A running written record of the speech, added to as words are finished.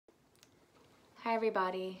Hi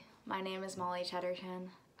everybody, my name is Molly Chatterton.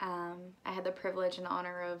 I had the privilege and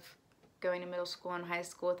honor of going to middle school and high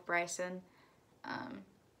school with Bryson.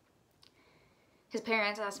 His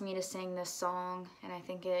parents asked me to sing this song, and I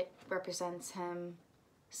think it represents him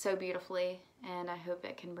so beautifully, and I hope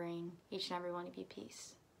it can bring each and every one of you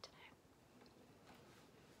peace today.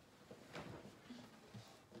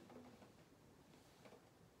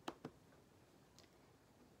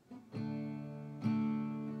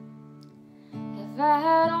 If I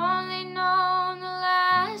had only known the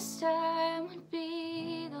last time would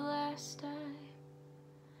be the last time,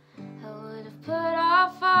 I would have put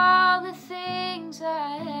off all the things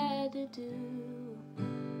I had to do.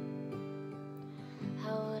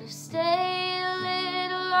 I would have stayed a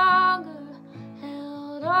little longer,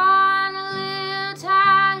 held on a little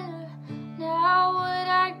tighter. Now would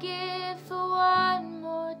I give for one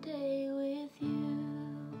more day with you?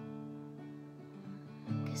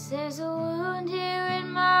 'Cause there's a wound here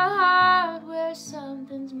in my heart where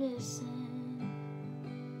something's missing,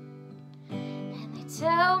 and they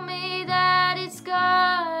tell me that it's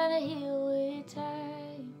gonna heal with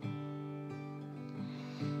time.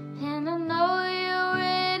 And I know you're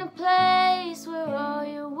in a place where all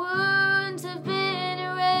your wounds have been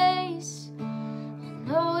erased. I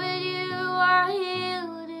know that you are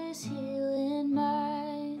healed is healing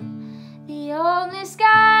mine. The only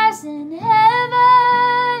skies in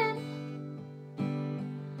heaven,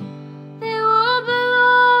 they will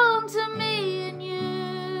belong to me and you.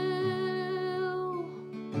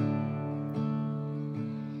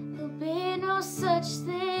 There'll be no such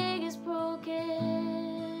thing as broken,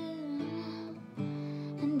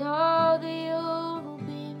 and all the old will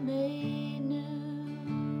be made new.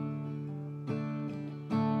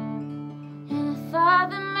 And the thought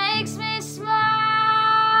that makes me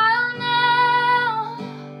smile now,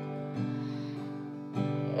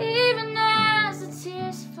 even as the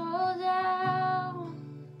tears fall down,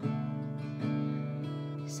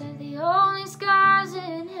 said the only scars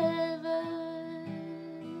in heaven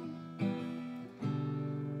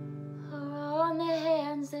are on the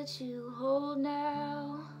hands that you hold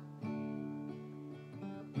now.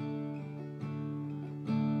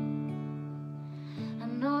 I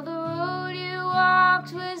know the road you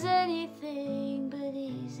walked was anything but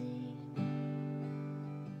easy.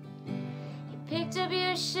 You picked up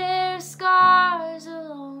your share of scars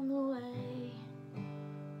along the way,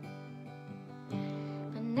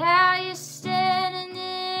 but now you're standing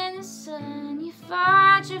in the sun. You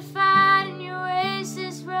fought your fight and your race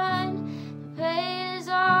is run. The pain is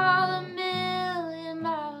all a million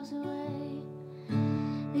miles away.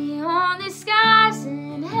 The only skies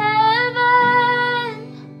in heaven,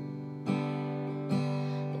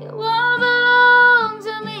 it won't belong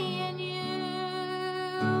to me and you.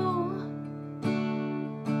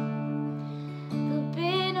 There'll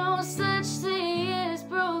be no such thing as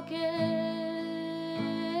broken,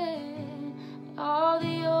 all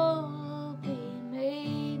the old will be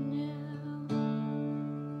made new.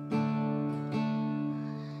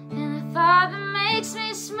 And the thought that makes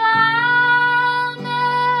me smile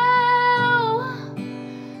now,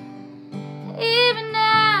 even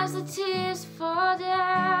as the tears fall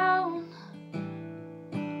down,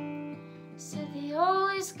 said the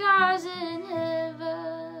only scars in heaven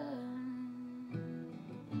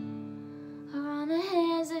are on the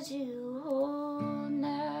hands that you hold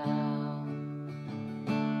now.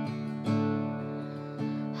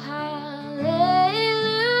 Hallelujah,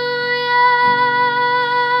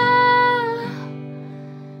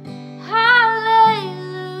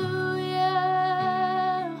 hallelujah,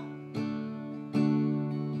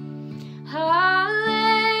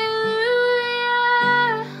 hallelujah,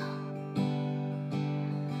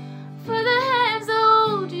 for the hands that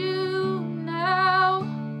hold you now.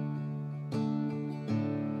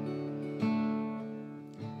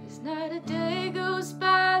 There's not a day goes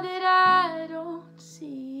by that I don't see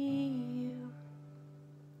you.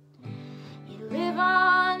 You live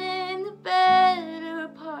on in the better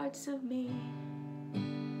parts of me,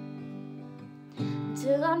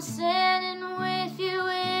 until I'm standing with you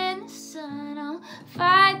in the sun. I'll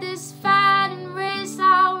fight this fight and race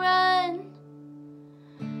I'll run,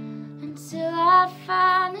 until I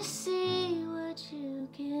finally see what you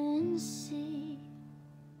can see.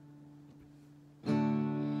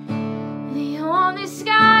 The only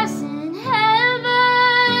skies in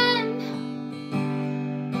heaven,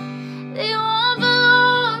 they won't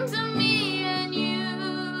belong to me and you.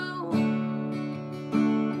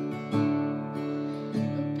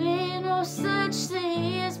 There'll be no such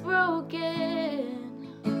thing as broken,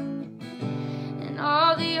 and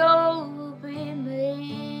all the old will be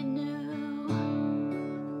made new.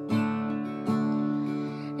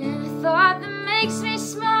 makes me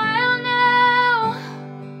smile now,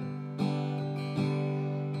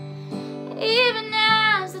 even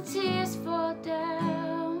as the tears fall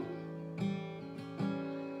down.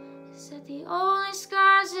 Said the old